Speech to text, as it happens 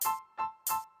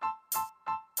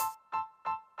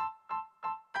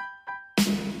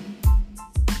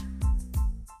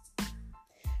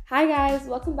Hi guys,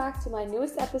 welcome back to my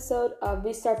newest episode of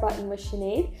Restart Button with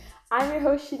Sinead. I'm your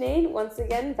host Sinead, once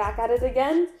again, back at it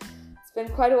again. It's been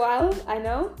quite a while, I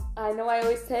know I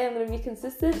always say I'm going to be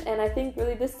consistent, and I think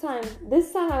really this time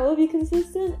I will be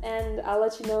consistent, and I'll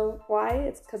let you know why.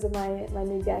 It's because of my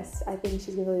new guest. I think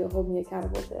she's going to really hold me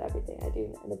accountable to everything I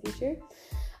do in the future.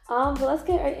 But let's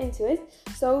get right into it.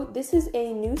 So this is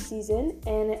a new season,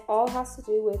 and it all has to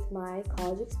do with my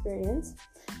college experience.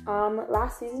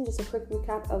 Last season, just a quick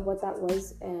recap of what that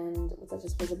was and what that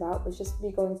just was about, was just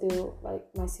me going through like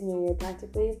my senior year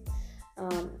practically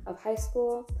of high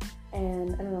school,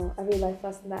 and I don't know, every life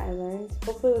lesson that I learned.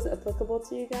 Hopefully it was applicable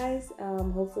to you guys.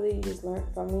 Hopefully you just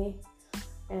learned from me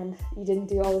and you didn't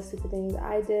do all the stupid things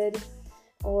I did.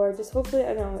 Or just hopefully,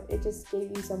 I don't know, it just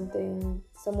gave you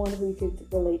someone who you could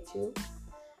relate to.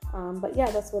 But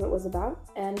yeah, that's what it was about.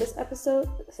 And this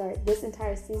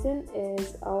entire season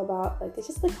is all about, like, it's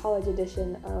just the college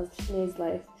edition of Sinead's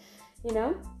life, you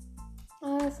know?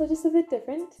 So just a bit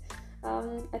different.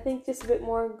 I think just a bit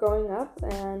more growing up,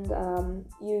 and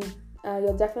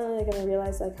you're definitely gonna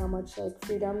realize like how much like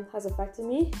freedom has affected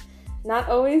me. Not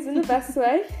always in the best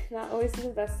way.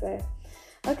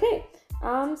 Okay.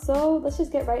 So let's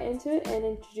just get right into it and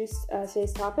introduce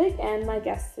today's topic and my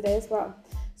guest today as well.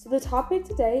 So the topic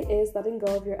today is letting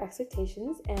go of your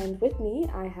expectations, and with me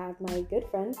I have my good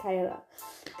friend Kayla.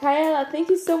 Kayla, thank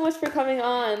you so much for coming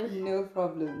on. No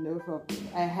problem.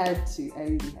 I really had to.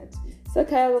 So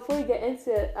Kayla, before we get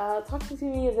into it, talk to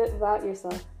me a bit about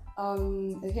yourself.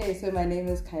 Okay, so my name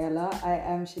is Kayla. I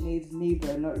am Sinead's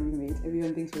neighbor, not roommate.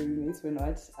 Everyone thinks we're roommates, we're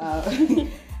not.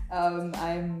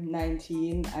 I'm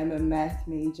 19. I'm a math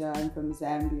major. I'm from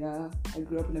Zambia. I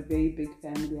grew up in a very big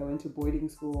family. I went to boarding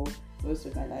school most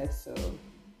of my life. So,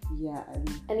 yeah.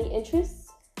 Any interests?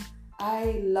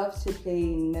 I love to play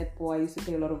netball. I used to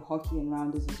play a lot of hockey and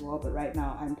rounders as well. But right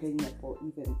now, I'm playing netball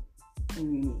even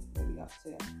in uni. There we go. So,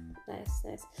 yeah.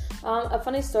 Nice. A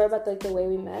funny story about like the way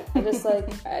we met. I just like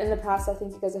in the past, I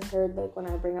think you guys have heard like when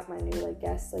I bring up my new like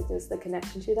guests, like there's the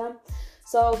connection to them.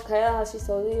 So Kayla, how she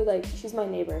told you, like she's my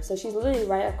neighbor, so she's literally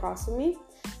right across from me.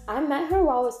 I met her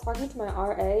while I was talking to my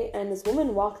RA, and this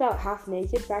woman walked out half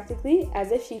naked, practically,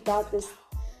 as if she thought it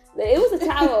was a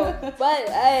towel, but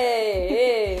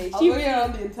hey, she really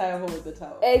around the entire home with the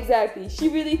towel. Exactly, she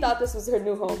really thought this was her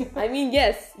new home. I mean,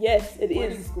 yes, it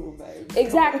boarding is. School vibes.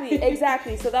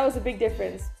 Exactly. So that was a big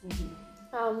difference.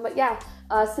 Mm-hmm. But yeah,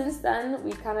 since then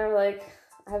we kind of like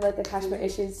have like attachment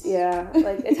issues. Yeah,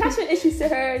 like attachment issues to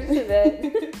her just a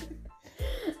bit.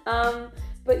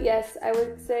 But yes, I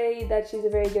would say that she's a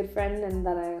very good friend, and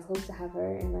that I hope to have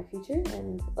her in my future.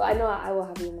 And well, I know I will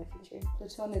have you in my future.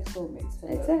 Platonic soulmates.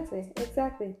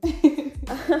 Exactly.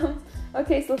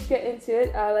 Okay, so let's get into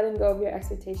it. Letting go of your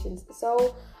expectations.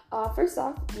 So, first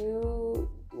off, you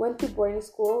went to boarding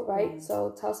school, right? Mm.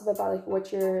 So tell us about like what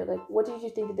did you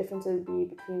think the difference would be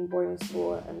between boarding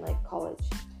school and like college?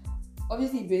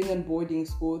 Obviously, being in boarding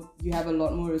school, you have a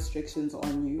lot more restrictions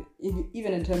on you.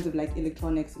 Even in terms of like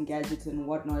electronics and gadgets and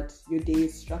whatnot, your day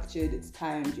is structured, it's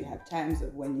timed, you have times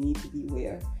of when you need to be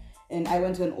where. And I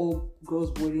went to an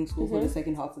all-girls boarding school for the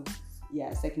second half of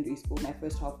secondary school. My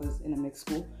first half was in a mixed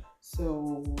school.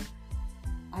 So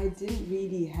I didn't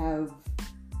really have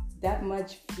that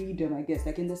much freedom, I guess.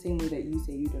 Like in the same way that you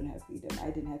say you don't have freedom, I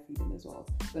didn't have freedom as well.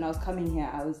 When I was coming here,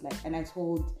 I was like, and I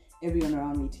told everyone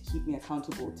around me to keep me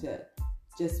accountable, to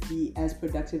just be as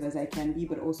productive as I can be,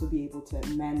 but also be able to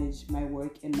manage my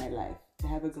work and my life, to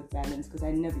have a good balance, because I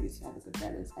never used to have a good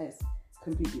balance. I just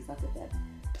completely suck at that.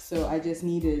 So I just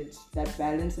needed that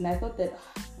balance, and I thought that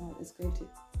it's going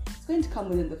to come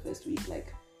within the first week,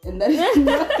 like, and that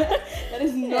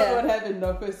is not what happened in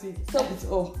the first week. So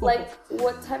like,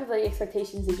 what type of like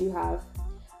expectations did you have?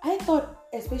 I thought,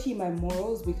 especially my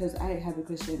morals, because I have a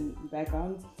Christian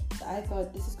background, so I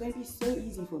thought this is going to be so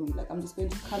easy for me. Like, I'm just going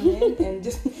to come in and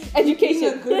just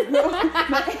education, be a good girl.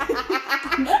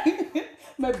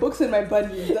 My books and my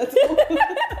bunnies. That's all.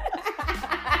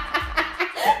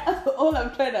 That's all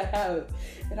I'm trying to have.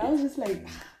 And I was just like,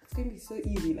 it's going to be so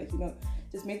easy. Like,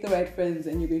 just make the right friends,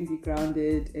 and you're going to be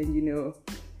grounded, and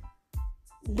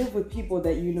live with people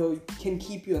that can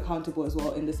keep you accountable as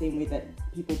well, in the same way that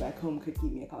people back home could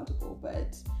keep me accountable.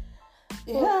 But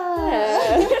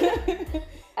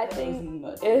I think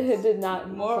it did not.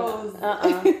 Morals.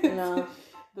 No.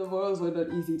 The morals were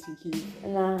not easy to keep.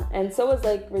 Nah, and so was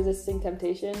like resisting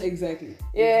temptation. Exactly.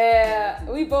 Yeah,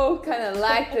 we both kind of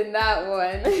lacked in that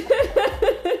one.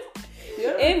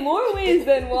 In more ways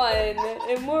than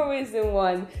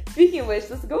one. Speaking of which,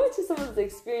 let's go into some of the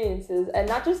experiences, and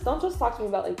don't just talk to me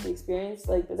about like the experience,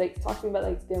 like talk to me about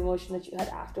like the emotion that you had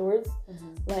afterwards,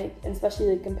 like, and especially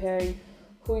like comparing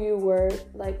who you were,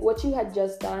 like what you had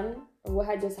just done or what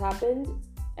had just happened,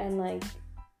 and like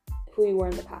who you were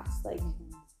in the past. Like,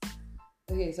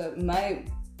 okay, so my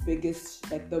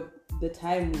biggest, like the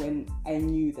time when I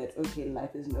knew that, okay,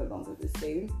 life is no longer the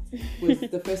same was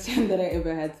the first time that I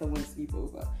ever had someone sleep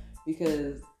over.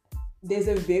 Because there's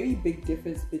a very big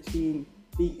difference between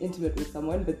being intimate with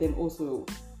someone, but then also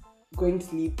going to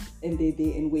sleep and they're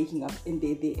there, and waking up and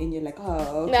they're there, and you're like,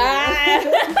 oh,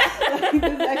 okay. Like,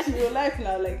 this is actually your life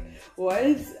now. Like,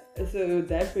 what? So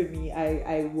that for me,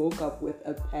 I woke up with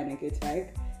a panic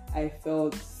attack. I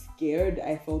felt scared.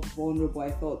 I felt vulnerable. I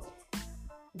felt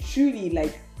truly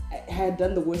like I had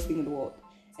done the worst thing in the world.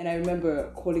 And I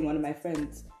remember calling one of my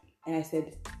friends, and I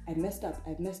said, I messed up.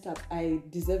 I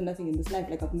deserve nothing in this life.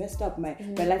 Like, I've messed up. My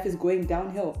life is going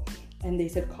downhill. And they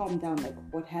said, calm down. Like,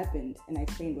 what happened? And I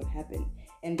explained what happened.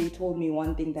 And they told me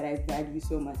one thing that I value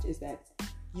so much is that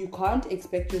you can't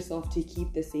expect yourself to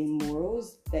keep the same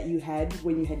morals that you had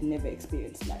when you had never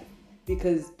experienced life.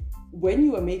 Because when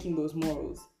you were making those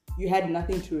morals, you had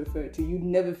nothing to refer to. You'd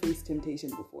never faced temptation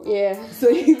before. Yeah. So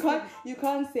you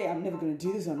can't say, I'm never going to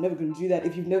do this or I'm never going to do that,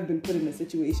 if you've never been put in a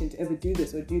situation to ever do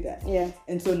this or do that. Yeah.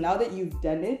 And so now that you've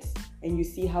done it and you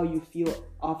see how you feel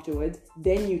afterwards,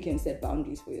 then you can set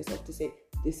boundaries for yourself to say,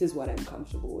 this is what I'm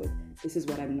comfortable with. This is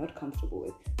what I'm not comfortable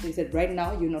with. So he said, right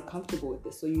now you're not comfortable with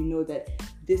this. So you know that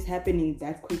this happening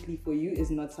that quickly for you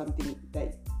is not something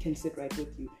that can sit right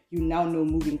with you. You now know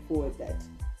moving forward that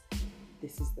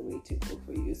this is the way to go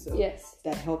for you. So yes,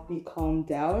 that helped me calm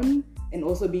down, and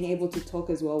also being able to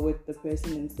talk as well with the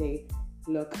person and say,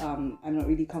 look, I'm not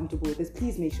really comfortable with this.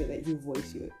 Please make sure that you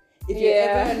voice your, if you're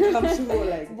ever uncomfortable,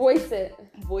 like voice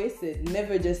it.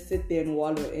 Never just sit there and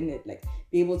wallow in it. Like,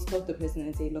 be able to talk to the person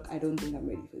and say, look, I don't think I'm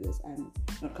ready for this. I'm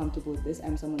not comfortable with this.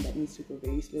 I'm someone that needs to go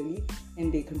very slowly.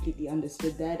 And they completely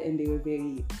understood that, and they were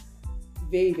very,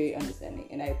 very, very understanding,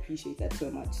 and I appreciate that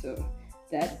so much. So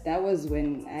that was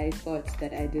when I thought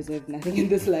that I deserved nothing in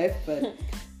this life, but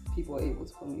people were able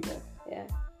to pull me back. Yeah.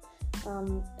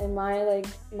 In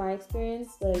my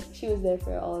experience, like, she was there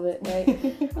for all of it,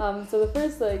 right? So the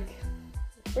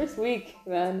first week,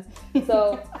 man.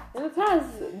 So in the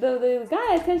past, the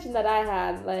guy attention that I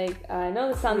had, like, I know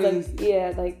this sounds crazy.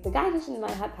 like the guy attention in my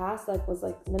past, like, was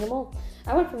like minimal.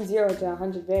 I went from 0 to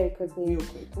 100 very quickly. Real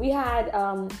quick. We had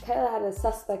Kyla had a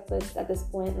suspect list at this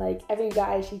point. Like, every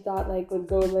guy she thought like would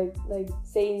go like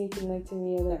say anything like to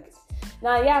me, or like.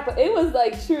 Nah, yeah, but it was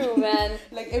like true, man.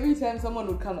 Like, every time someone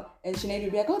would come and Sinead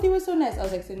would be like, oh, they were so nice. I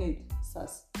was like, Sinead,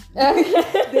 sus.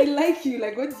 They like you.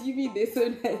 Like, what do you mean they're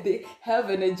so nice? They have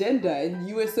an agenda, and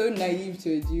you were so naive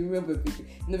to it. Do you remember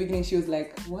in the beginning she was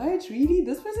like, what, really?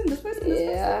 This person?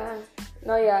 Yeah.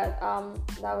 No, yeah,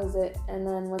 that was it. And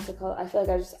then what's it called? I feel like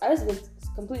I was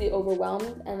completely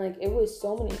overwhelmed, and like it was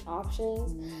so many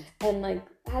options, and like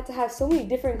I had to have so many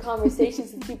different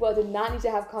conversations with people I did not need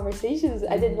to have conversations.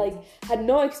 I had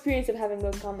no experience of having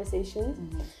those conversations,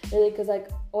 really, because like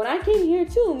when I came here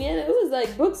too, man, it was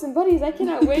like books and buddies. I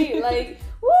cannot wait, like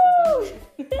woo.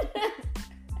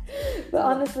 But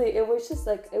honestly, it was just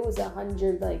like it was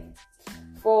 100, like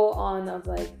full on of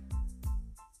like.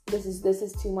 This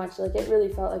is too much. Like, it really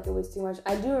felt like it was too much.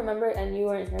 I do remember, and you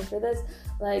weren't here for this,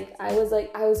 like I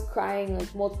was crying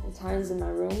like multiple times in my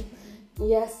room.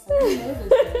 Yes.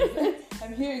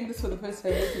 I'm hearing this for the first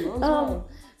time with you.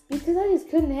 Because I just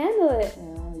couldn't handle it. Yeah,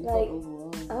 you like, got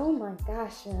overwhelmed. Oh my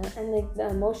gosh, man. And like the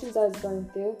emotions I was going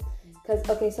through. Because,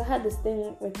 okay, so I had this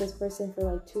thing with this person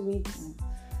for like 2 weeks.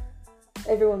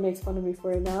 Everyone makes fun of me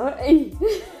for it now.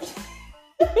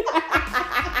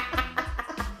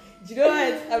 You know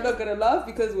what? I'm not gonna laugh,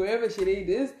 because wherever Sinead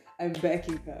is, I'm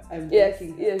backing her. Yes.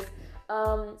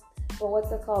 But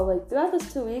what's it called? Like, throughout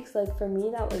those 2 weeks, like, for me,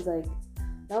 that was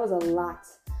a lot.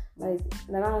 Like,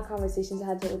 the amount of conversations I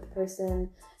had with the person,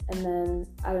 and then,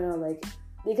 I don't know, like,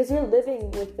 because you're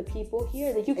living with the people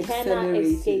here, like, you cannot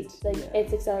escape. Like,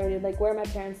 it's accelerated. Like, where are my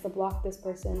parents to block this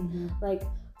person? Like,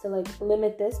 to like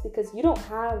limit this, because you don't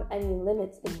have any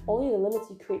limits. It's only the limits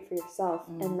you create for yourself.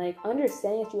 And like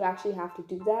understanding that you actually have to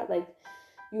do that, like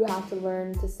you have to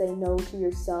learn to say no to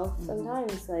yourself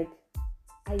sometimes. Like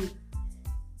I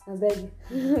beg.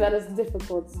 That is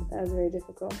difficult. That was very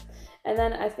difficult. And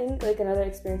then I think like another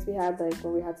experience we had, like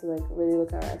when we had to like really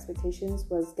look at our expectations,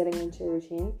 was getting into a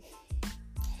routine.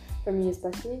 For me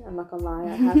especially, I'm not gonna lie,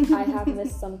 I have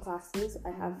missed some classes.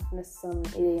 I have missed some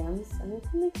 8 a.m.s. I mean,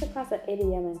 who makes a class at 8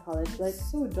 a.m. in college? Like,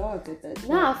 it's so dark at that time.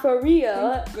 Nah, for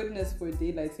real. Thank goodness for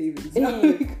daylight savings.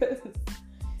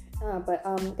 But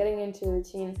getting into a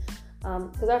routine,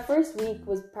 because our first week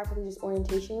was practically just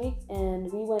orientation week,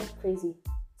 and we went crazy.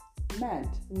 Mad.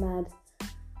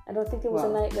 I don't think there was a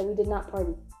night that we did not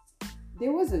party.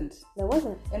 There wasn't.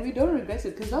 And we don't regret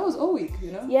it because that was all week,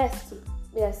 you know? Yes,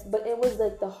 but it was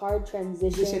like the hard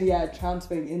transition.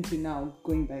 Transferring into now,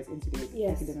 going back into the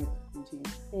academic routine.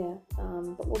 Yeah,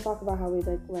 but we'll talk about how we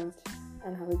like learned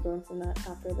and how we grown from that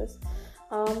after this.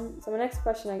 So my next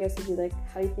question, I guess, would be like,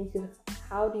 how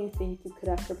do you think you could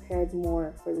have prepared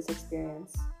more for this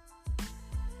experience?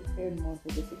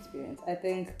 I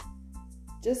think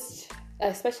just...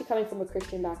 Especially coming from a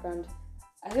Christian background.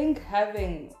 I think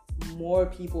having more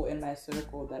people in my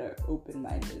circle that are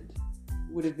open-minded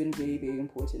would have been very, very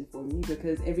important for me,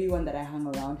 because everyone that I hung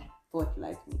around thought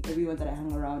like me. Everyone that I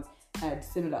hung around had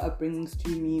similar upbringings to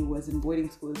me, was in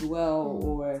boarding school as well,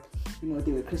 or, you know,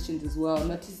 they were Christians as well.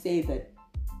 Not to say that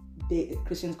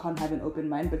Christians can't have an open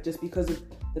mind, but just because of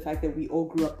the fact that we all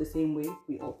grew up the same way,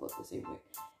 we all thought the same way.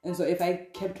 And so if I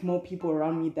kept more people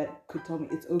around me that could tell me,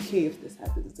 it's okay if this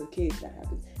happens, it's okay if that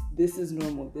happens, this is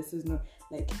normal,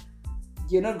 like,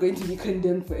 you're not going to be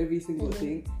condemned for every single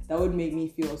thing, that would make me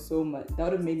feel so much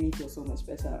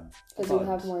better. Because you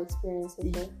have more experience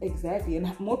with it. Exactly,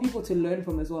 and more people to learn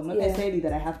from as well. Not necessarily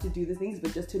that I have to do the things,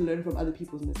 but just to learn from other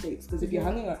people's mistakes. Because if you're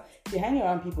hanging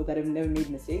around people that have never made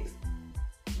mistakes,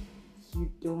 you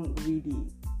don't really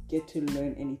get to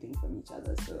learn anything from each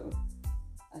other. So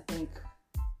I think,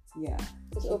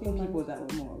 just keeping people that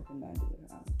were more open-minded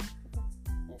around.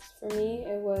 Yes, for me,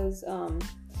 it was,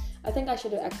 I think I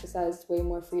should have exercised way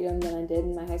more freedom than I did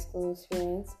in my high school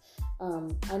experience.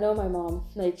 I know my mom,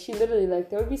 like, she literally, like,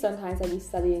 there would be sometimes I'd be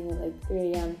studying at, like,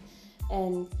 3 a.m.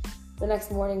 and the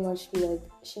next morning when she'd be like,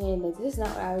 Sinead, like, this is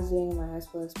not what I was doing in my high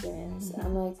school experience. And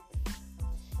I'm like,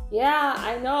 yeah,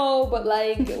 I know, but,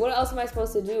 like, what else am I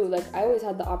supposed to do? Like, I always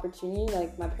had the opportunity.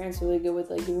 Like, my parents were really good with,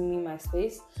 like, giving me my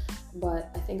space,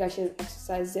 but I think I should have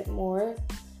exercised it more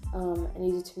and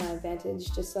use it to my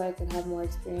advantage, just so I could have more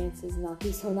experiences and not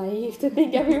be so naive to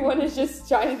think everyone is just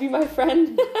trying to be my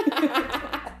friend.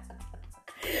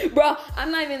 Bro,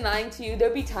 I'm not even lying to you.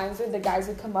 There'd be times when the guys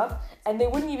would come up and they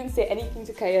wouldn't even say anything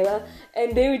to Kayla,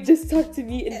 and they would just talk to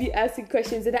me and be asking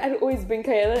questions, and I'd always bring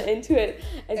Kayla into it.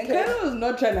 And Kayla was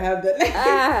not trying to have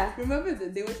that. Remember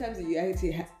that there were times that you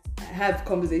actually have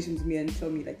conversations with me and tell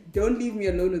me, like, don't leave me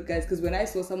alone with guys, because when I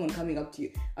saw someone coming up to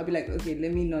you, I'll be like, okay,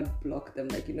 let me not block them,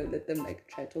 like, you know, let them, like,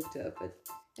 try to talk to her, but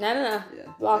no.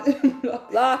 Yeah. Block. I'm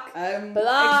Block.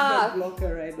 expert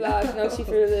blocker right Block. now. No, she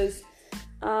for this.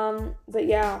 But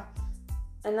yeah,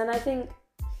 and then I think,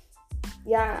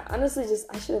 honestly,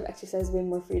 I should have exercised way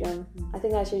more freedom. I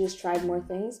think I should have just tried more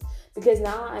things, because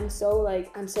now I'm so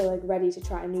ready to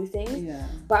try new things. Yeah.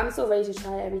 But I'm so ready to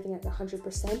try everything at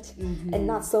 100% and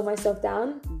not slow myself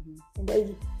down.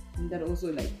 And that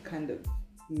also, like, kind of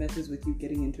messes with you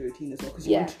getting into routine as well, because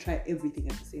you want to try everything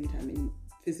at the same time, and you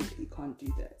physically can't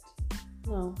do that.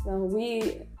 No,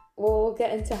 we'll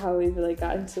get into how we really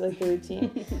got into, like, the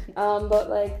routine. But,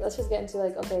 like, let's just get into,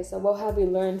 like, okay, so what have we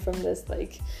learned from this?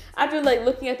 Like, after, like,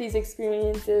 looking at these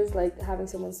experiences, like, having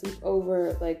someone sleep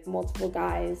over, like, multiple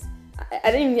guys.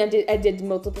 I did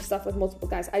multiple stuff with multiple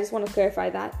guys. I just want to clarify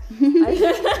that.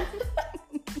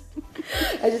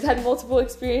 I just had multiple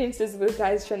experiences with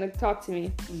guys trying to talk to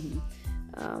me.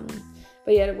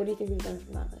 But yeah, what do you think we've learned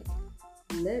from that?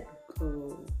 Like,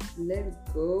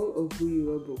 let go of who you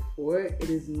were before. It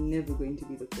is never going to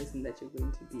be the person that you're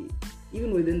going to be,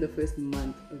 even within the first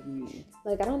month of uni.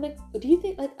 Like, do you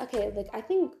think, like, okay, like, I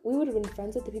think we would have been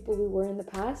friends with the people we were in the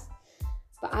past,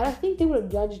 but I think they would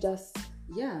have judged us.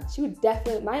 Yeah. She would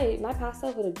definitely, my past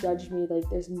self would have judged me like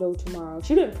there's no tomorrow.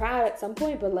 She would have been proud at some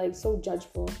point, but, like, so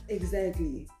judgeful.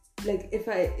 Exactly. Like,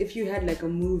 if you had, like, a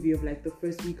movie of, like, the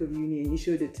first week of uni and you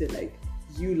showed it to, like,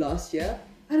 you last year,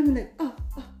 I'd have been like,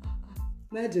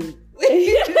 madam, where are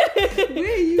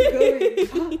you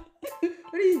going?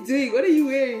 What are you doing? What are you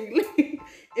wearing? Like,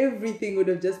 everything would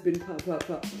have just been pop.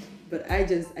 But I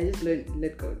just learned,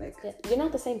 let go. Like, you're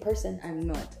not the same person. I'm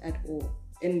not at all.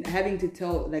 And having to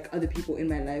tell, like, other people in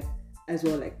my life as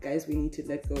well, like, guys, we need to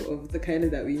let go of the kind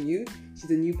of that we knew.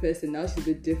 She's a new person now. She's a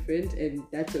bit different, and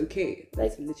that's okay.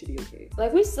 That's literally okay.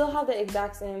 Like, we still have the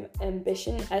exact same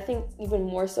ambition. I think even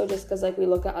more so, just because, like, we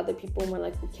look at other people and we're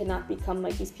like, we cannot become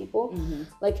like these people.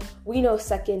 Like, we know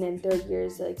second and third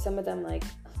years, like, some of them, like,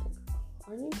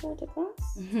 aren't you going to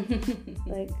class?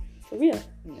 Like, for real.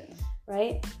 Yeah.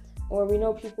 Right? Or we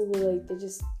know people who, like, they're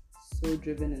just so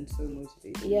driven and so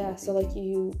motivated. Yeah, so, like,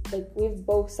 we have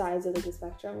both sides of, like, the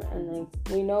spectrum, and, like,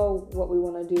 we know what we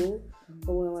want to do,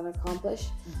 what we want to accomplish.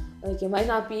 Like, it might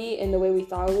not be in the way we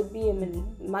thought it would be. I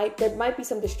mean, there might be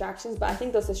some distractions, but I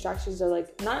think those distractions are,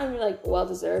 like, not only, like,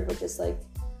 well-deserved, but just, like,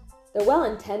 they're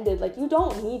well-intended. Like, you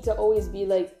don't need to always be,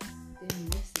 like,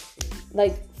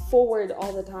 forward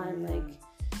all the time. Like,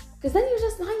 Because then you're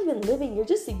just not even living, you're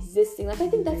just existing. Like, I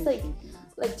think that's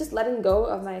like just letting go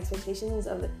of my expectations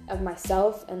of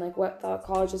myself and like what thought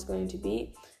college is going to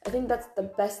be. I think that's the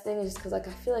best thing, is just because like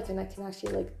I feel like I can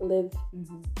actually like live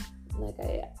like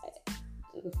I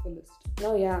to the fullest.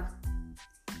 No, yeah.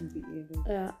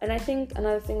 Yeah, and I think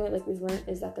another thing that like we've learned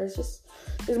is that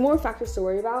there's more factors to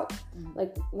worry about,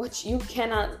 like what you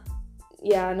cannot.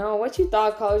 Yeah, no, what you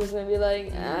thought college was gonna be like,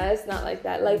 it's not like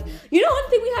that. Like, you know, one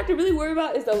thing we have to really worry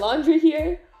about is the laundry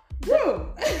here.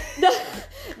 Bro,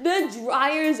 the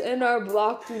dryers in our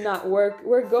block do not work.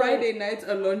 We're going Friday nights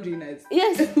are laundry nights.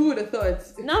 Yes. Who would have thought?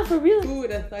 Not for real. Who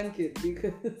would have thunk it?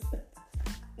 Because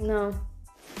no,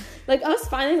 like us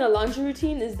finding a laundry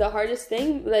routine is the hardest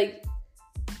thing. Like,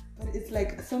 but it's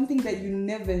like something that you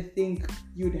never think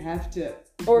you'd have to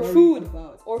or worry food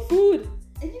about. Or food.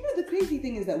 And you know the crazy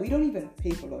thing is that we don't even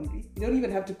pay for laundry. We don't even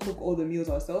have to cook all the meals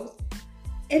ourselves.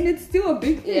 And it's still a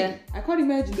big thing. Yeah. I can't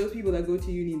imagine those people that go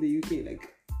to uni in the UK,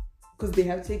 like, because they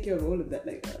have to take care of all of that.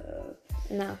 Like,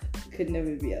 no. Could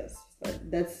never be us.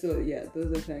 But that's so, yeah,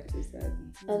 those are factors that.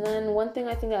 And then one thing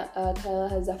I think that Kyla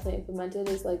has definitely implemented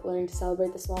is like learning to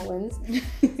celebrate the small wins.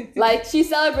 Like, she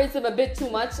celebrates them a bit too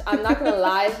much. I'm not gonna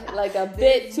lie, like a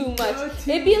bit too much.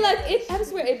 It'd be like, I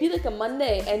swear, it'd be like a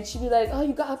Monday, and she'd be like, "Oh,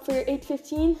 you got up for your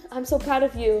 8:15? I'm so proud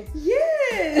of you."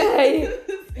 Yeah. Like,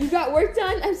 you got work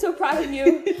done? I'm so proud of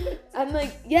you. I'm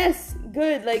like, yes,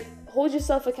 good. Like, hold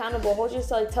yourself accountable. Hold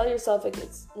yourself, like, tell yourself like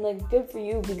it's like good for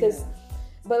you, because. Yeah.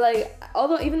 But like,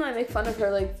 although even though I make fun of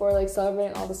her like for like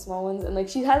celebrating all the small ones, and like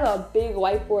she has a big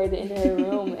whiteboard in her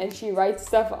room and she writes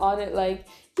stuff on it like,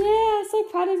 yeah, so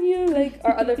proud of you. Like,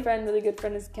 our other friend, really good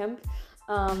friend, is Kemp,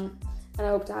 and I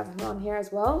hope to have him on here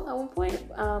as well at one point.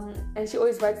 And she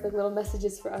always writes like little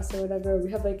messages for us or whatever.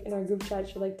 We have like in our group chat,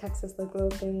 she like texts us like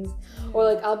little things, or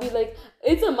like I'll be like,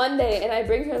 it's a Monday and I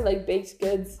bring her like baked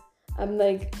goods. I'm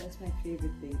like, that's my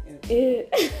favorite thing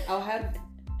ever. I'll have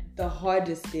the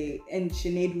hardest day, and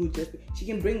Sinead will she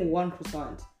can bring one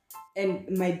croissant and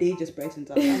my day just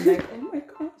brightens up. I'm like, oh my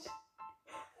gosh,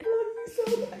 I love you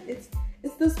so much.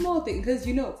 It's the small thing, because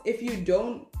you know, if you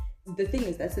don't, the thing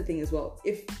is, that's the thing as well,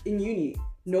 if in uni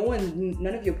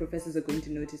none of your professors are going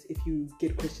to notice if you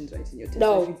get questions right in your test.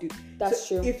 No, if you do. that's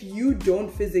true. If you don't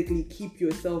physically keep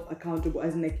yourself accountable,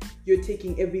 as in like you're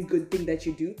taking every good thing that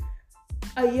you do,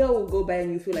 a year will go by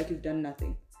and you feel like you've done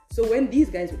nothing. So when these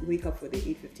guys wake up for their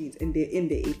 8:15s and they're in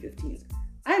their 8:15s,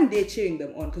 I'm there cheering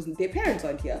them on, because their parents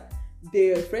aren't here,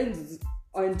 their friends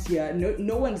aren't here,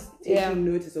 no one's taking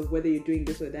notice of whether you're doing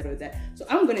this or that or that. So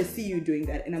I'm going to see you doing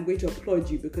that, and I'm going to applaud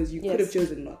you, because you could have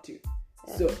chosen not to.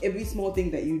 Yeah. So every small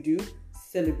thing that you do,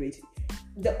 celebrate it.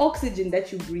 The oxygen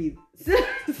that you breathe.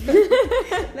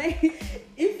 Like,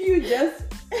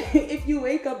 if you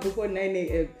wake up before 9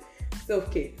 a.m.,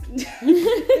 self-care.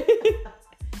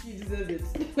 You deserve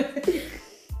it.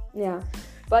 Yeah,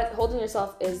 but holding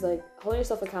yourself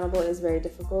accountable is very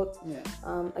difficult.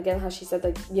 Yeah. Again, how she said,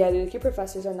 like, yeah, like, your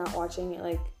professors are not watching,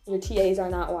 like your TAs are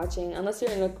not watching, unless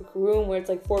you're in a room where it's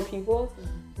like 4 people.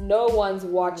 No one's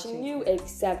watching you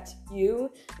except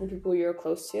you and people you're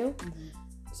close to.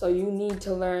 So you need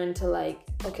to learn to like,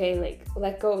 okay, like,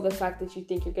 let go of the fact that you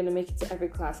think you're gonna make it to every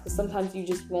class, because sometimes you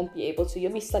just won't be able to.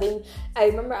 You'll be studying. I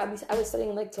remember I was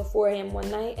studying like till 4 a.m. one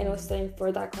night, and I was studying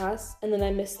for that class, and then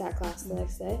I missed that class the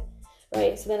next day,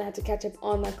 right? So then I had to catch up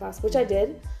on that class, which I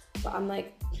did, but I'm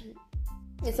like,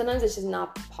 and sometimes it's just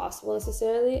not possible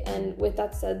necessarily. And with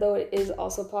that said, though, it is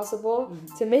also possible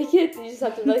to make it. You just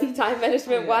have to, like, time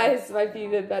management wise might be a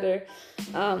bit better,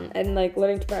 and like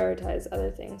learning to prioritize other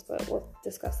things. But we'll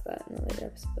discuss that in a later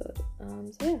episode.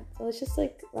 So it's just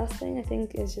like, last thing I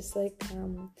think is just like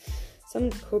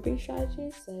some coping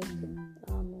strategies, like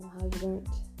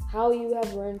how you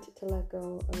have learned to let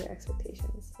go of your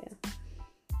expectations.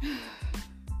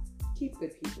 Keep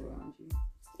good people around you.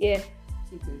 Yeah.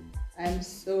 Keep it. I'm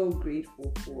so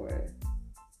grateful for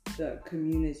the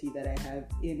community that I have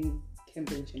in Kemp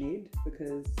and Sinead,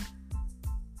 because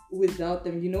without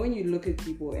them, you know, when you look at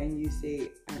people and you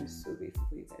say, I'm so grateful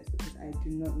for you guys, because I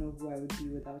do not know who I would be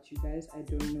without you guys. I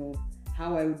don't know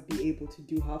how I would be able to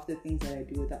do half the things that I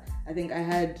do without. I think I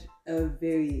had a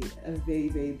very,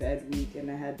 very bad week, and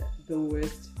I had the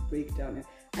worst breakdown.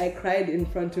 I cried in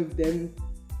front of them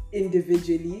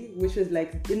individually, which was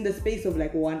like in the space of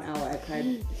like 1 hour. I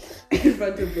cried in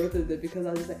front of both of them, because I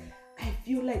was just like, I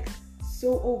feel like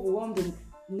so overwhelmed, and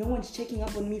no one's checking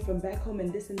up on me from back home,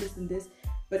 and this and this and this.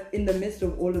 But in the midst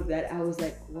of all of that, I was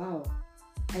like, wow,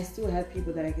 I still have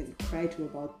people that I can cry to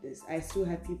about this. I still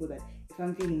have people that if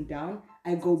I'm feeling down,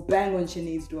 I go bang on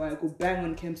Sinead's door, I go bang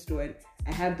on Kemp's door, and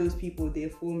I have those people there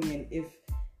for me. And if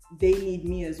they need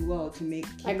me as well to keep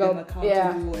them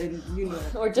accountable, and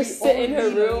or just sit in her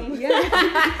room.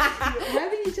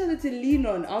 Having each other to lean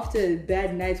on after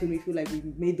bad nights when we feel like we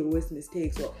made the worst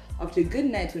mistakes, or after good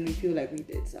nights when we feel like we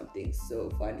did something so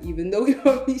fun, even though we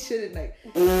probably shouldn't. Like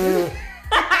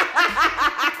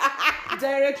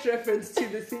direct reference to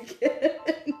this weekend.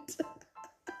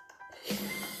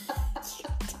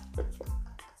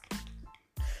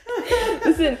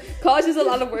 Listen, college is a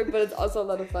lot of work, but it's also a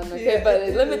lot of fun, okay? Yeah, but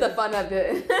limit the fun a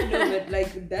bit. No, but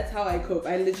like that's how I cope.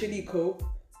 I literally cope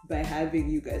by having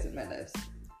you guys in my lives.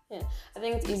 Yeah, I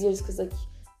think it's easier just because like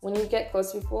when you get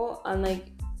close to people, I'm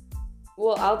like,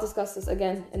 well, I'll discuss this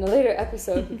again in a later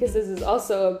episode because this is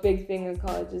also a big thing in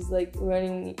college, is like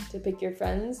learning to pick your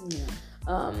friends.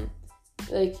 Yeah.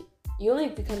 Like you only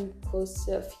become close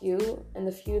to a few, and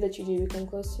the few that you do become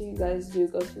close to, you guys do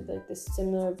go through like this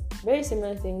very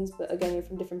similar things, but again, you're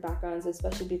from different backgrounds,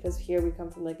 especially because here we come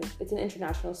from it's an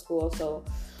international school, so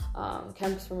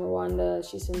Cam's from Rwanda,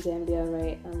 she's from Zambia,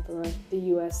 right? I'm from like the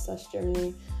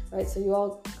US/Germany, right? So you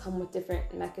all come with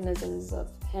different mechanisms of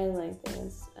handling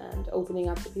things, and opening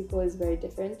up to people is very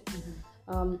different.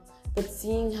 But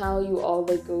seeing how you all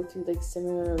like go through like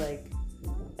similar like,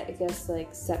 I guess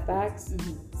like setbacks,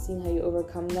 seeing how you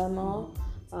overcome them all.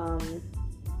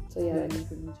 So yeah, learning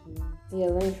from each other. Yeah,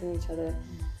 learning from each other,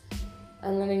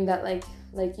 and learning that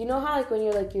like you know how like when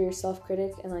you're like your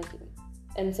self-critic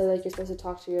and so like you're supposed to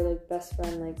talk to your like best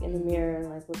friend like in the mirror and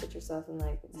like look at yourself and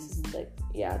like this is like,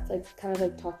 yeah, it's like kind of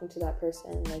like talking to that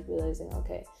person and like realizing,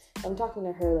 okay, if I'm talking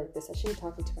to her like this, I should be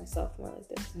talking to myself more like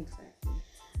this. Exactly.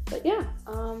 But yeah,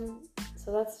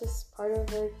 so that's just part of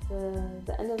like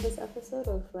the end of this episode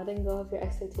of letting go of your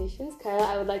expectations. Kyla,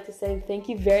 I would like to say thank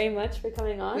you very much for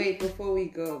coming on. Wait, before we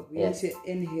go, we need to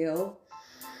inhale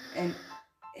and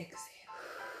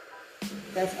exhale.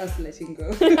 That's us letting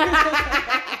go.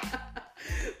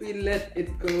 We let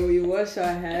it go. We wash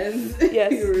our hands.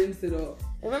 Yes. We rinse it off.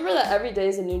 Remember that every day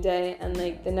is a new day, and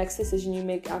like the next decision you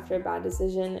make after a bad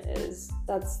decision is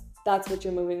that's what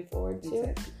you're moving forward to.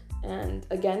 Exactly. And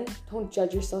again, don't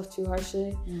judge yourself too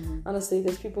harshly. Honestly,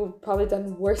 there's people who've probably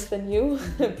done worse than you.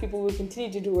 People who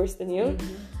continue to do worse than you.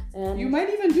 And you might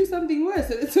even do something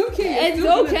worse, and it's okay. It's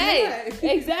okay.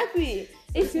 Exactly.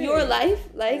 It's okay. Your life.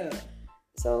 Like, yeah.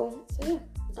 So yeah.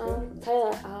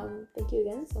 Kyla, thank you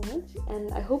again so much,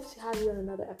 and I hope to have you on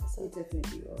another episode. I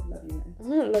definitely will. Love you,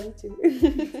 man. Love you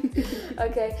too.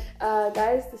 Okay,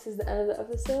 guys, this is the end of the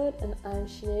episode, and I'm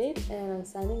Sinead, and I'm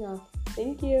signing off.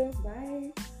 Thank you.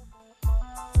 Bye.